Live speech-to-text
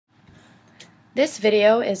This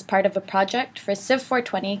video is part of a project for CIV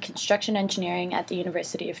 420 Construction Engineering at the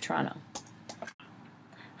University of Toronto.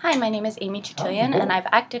 Hi, my name is Amy Chitilian, and I've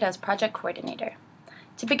acted as project coordinator.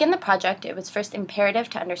 To begin the project, it was first imperative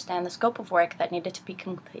to understand the scope of work that needed to be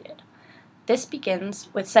completed. This begins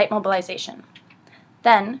with site mobilization.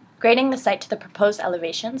 Then, grading the site to the proposed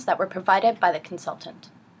elevations that were provided by the consultant.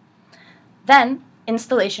 Then,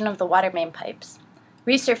 installation of the water main pipes,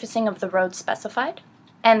 resurfacing of the roads specified,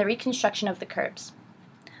 and the reconstruction of the curbs.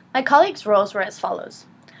 My colleagues' roles were as follows.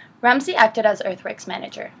 Ramzi acted as earthworks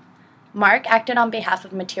manager. Mark acted on behalf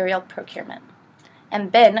of material procurement.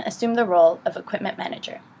 And Bin assumed the role of equipment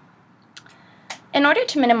manager. In order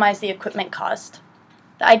to minimize the equipment cost,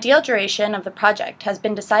 the ideal duration of the project has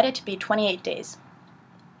been decided to be 28 days.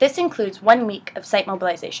 This includes 1 week of site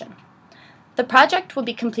mobilization. The project will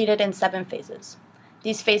be completed in 7 phases.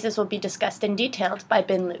 These phases will be discussed in detail by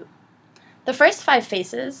Bin Liu. The first 5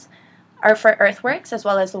 phases are for earthworks as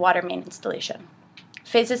well as the water main installation.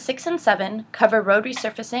 Phases 6 and 7 cover road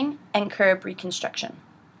resurfacing and curb reconstruction.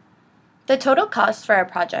 The total cost for our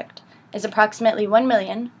project is approximately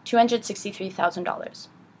 $1,263,000.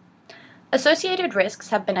 Associated risks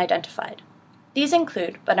have been identified. These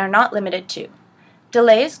include, but are not limited to,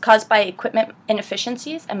 delays caused by equipment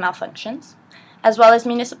inefficiencies and malfunctions, as well as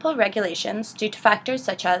municipal regulations due to factors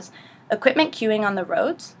such as equipment queuing on the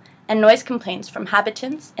roads and noise complaints from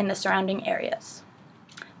habitants in the surrounding areas.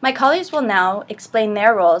 My colleagues will now explain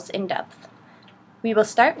their roles in depth. We will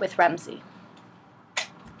start with Ramzi.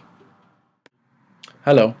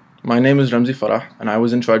 Hello, my name is Ramzi Farah, and I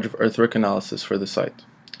was in charge of earthwork analysis for the site.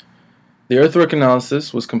 The earthwork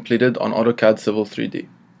analysis was completed on AutoCAD Civil 3D.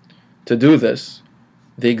 To do this,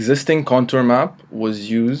 the existing contour map was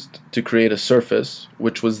used to create a surface,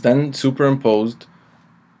 which was then superimposed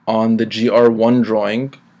on the GR1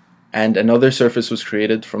 drawing, and another surface was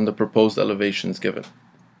created from the proposed elevations given.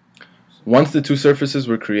 Once the 2 surfaces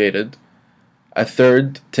were created, a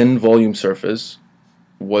third tin volume surface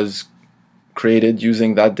was created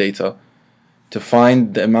using that data to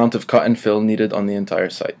find the amount of cut and fill needed on the entire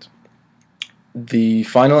site. The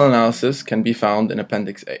final analysis can be found in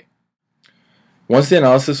Appendix A. Once the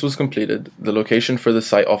analysis was completed, the location for the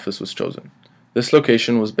site office was chosen. This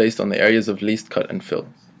location was based on the areas of least cut and fill.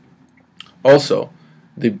 Also,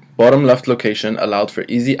 the bottom left location allowed for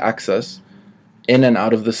easy access in and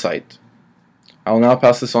out of the site. I will now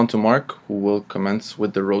pass this on to Mark, who will commence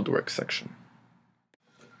with the roadwork section.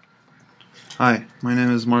 Hi, my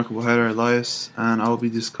name is Abouhaidar Elias, and I will be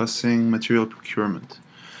discussing material procurement.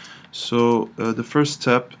 So the first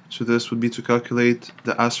step to this would be to calculate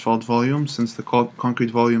the asphalt volume, since the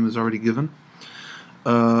concrete volume is already given.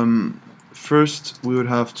 First, we would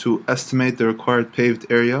have to estimate the required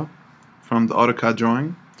paved area from the AutoCAD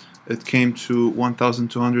drawing. It came to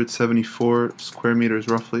 1,274 square meters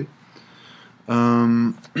roughly.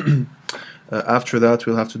 After that,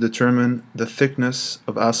 we'll have to determine the thickness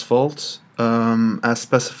of asphalt as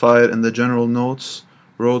specified in the general notes,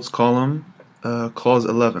 roads column, clause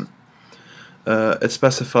 11. It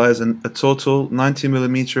specifies a total 90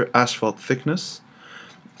 millimeter asphalt thickness.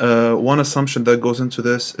 One assumption that goes into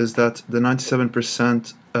this is that the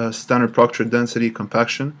 97% standard Proctor density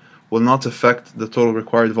compaction will not affect the total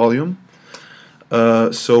required volume.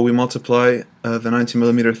 So we multiply the 90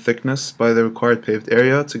 millimeter thickness by the required paved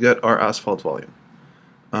area to get our asphalt volume.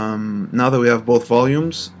 Now that we have both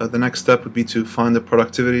volumes, the next step would be to find the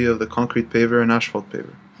productivity of the concrete paver and asphalt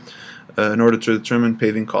paver in order to determine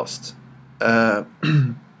paving costs. After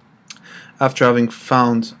having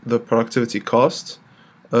found the productivity cost,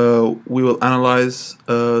 we will analyze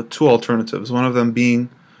 2 alternatives, one of them being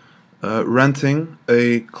renting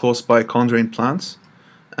a close-by condrain plant,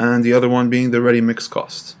 and the other one being the ready mix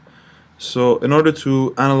cost. So in order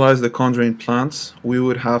to analyze the condrain plants, we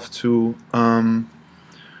would have to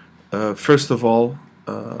first of all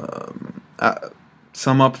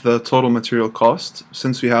sum up the total material cost.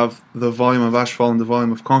 Since we have the volume of asphalt and the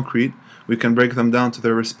volume of concrete, we can break them down to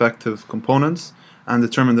their respective components and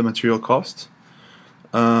determine the material cost.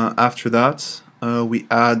 After that, we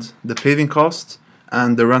add the paving cost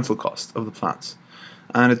and the rental cost of the plants,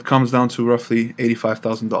 and it comes down to roughly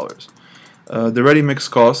 $85,000. The ready mix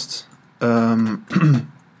cost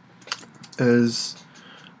is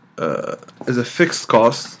a fixed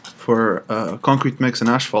cost for concrete mix and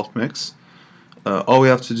asphalt mix. All we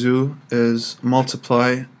have to do is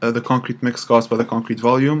multiply the concrete mix cost by the concrete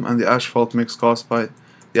volume and the asphalt mix cost by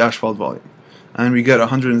the asphalt volume, and we get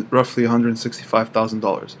roughly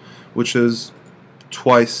 $165,000, which is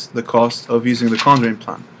twice the cost of using the condrain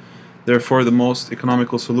plant. Therefore, the most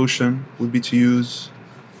economical solution would be to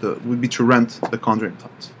rent the condrain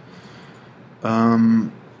plant.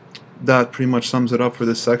 That pretty much sums it up for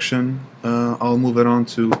this section. I'll move it on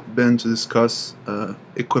to Ben to discuss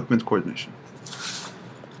equipment coordination.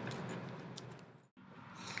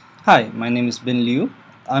 Hi, my name is Bin Liu.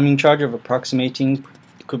 I'm in charge of approximating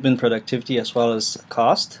equipment productivity as well as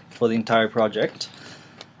cost for the entire project.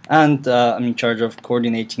 And I'm in charge of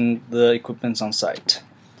coordinating the equipments on site.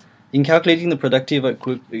 In calculating the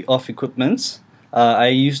productivity of equipments, I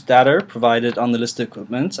use data provided on the list of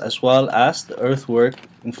equipments as well as the earthwork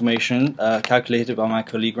information calculated by my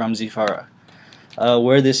colleague Ramzi Farah.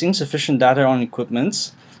 Where there's insufficient data on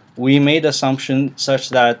equipments, we made assumption such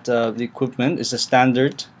that the equipment is a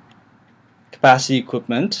standard capacity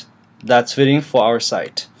equipment that's fitting for our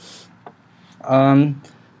site.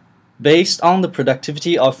 Based on the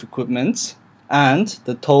productivity of equipment and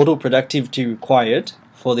the total productivity required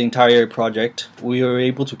for the entire project, we were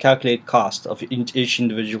able to calculate cost of each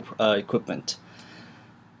individual equipment.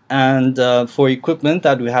 And for equipment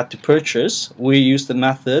that we had to purchase, we used the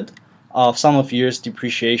method of sum of years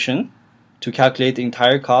depreciation to calculate the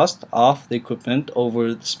entire cost of the equipment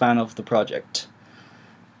over the span of the project.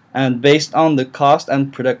 And based on the cost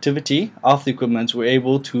and productivity of the equipment, we're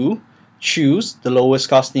able to choose the lowest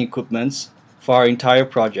costing equipments for our entire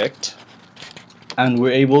project, and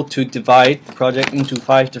we're able to divide the project into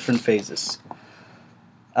 5 different phases.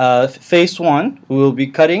 Phase 1, we will be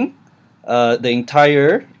cutting the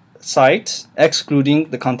entire site, excluding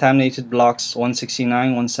the contaminated blocks 169,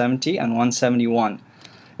 170, and 171.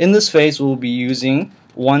 In this phase, we'll be using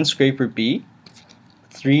 1 scraper B,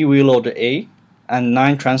 3 wheel loader A, and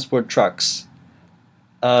 9 transport trucks.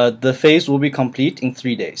 The phase will be complete in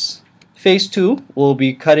 3 days. Phase 2 will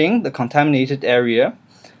be cutting the contaminated area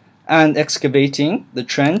and excavating the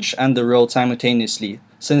trench and the road simultaneously,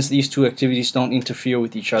 since these two activities don't interfere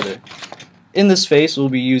with each other. In this phase, we'll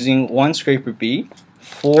be using 1 scraper B,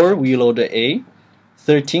 4 wheel loader A,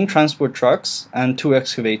 13 transport trucks, and 2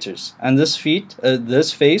 excavators. And this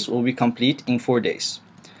phase will be complete in 4 days.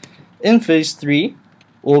 In phase 3,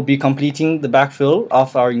 we'll be completing the backfill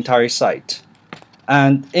of our entire site.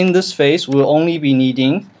 And in this phase, we'll only be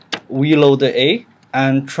needing wheel loader A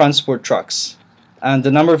and transport trucks. And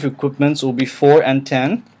the number of equipments will be 4 and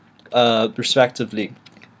 10 respectively.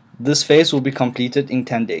 This phase will be completed in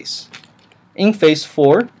 10 days. In phase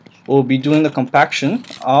 4, we'll be doing the compaction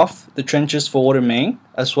of the trenches for water main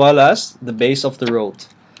as well as the base of the road.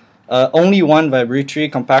 Only 1 vibratory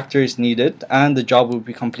compactor is needed and the job will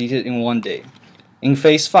be completed in 1 day. In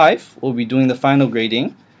phase 5, we'll be doing the final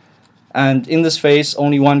grading, and in this phase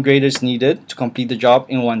only 1 grader is needed to complete the job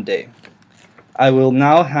in 1 day. I will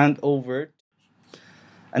now hand over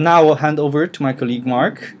to my colleague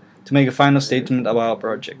Mark to make a final statement about our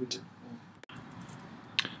project.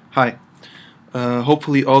 Hi.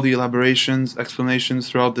 Hopefully all the elaborations, explanations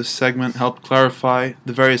throughout this segment helped clarify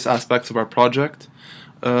the various aspects of our project.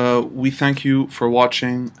 We thank you for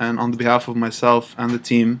watching, and on behalf of myself and the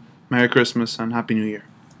team, Merry Christmas and Happy New Year.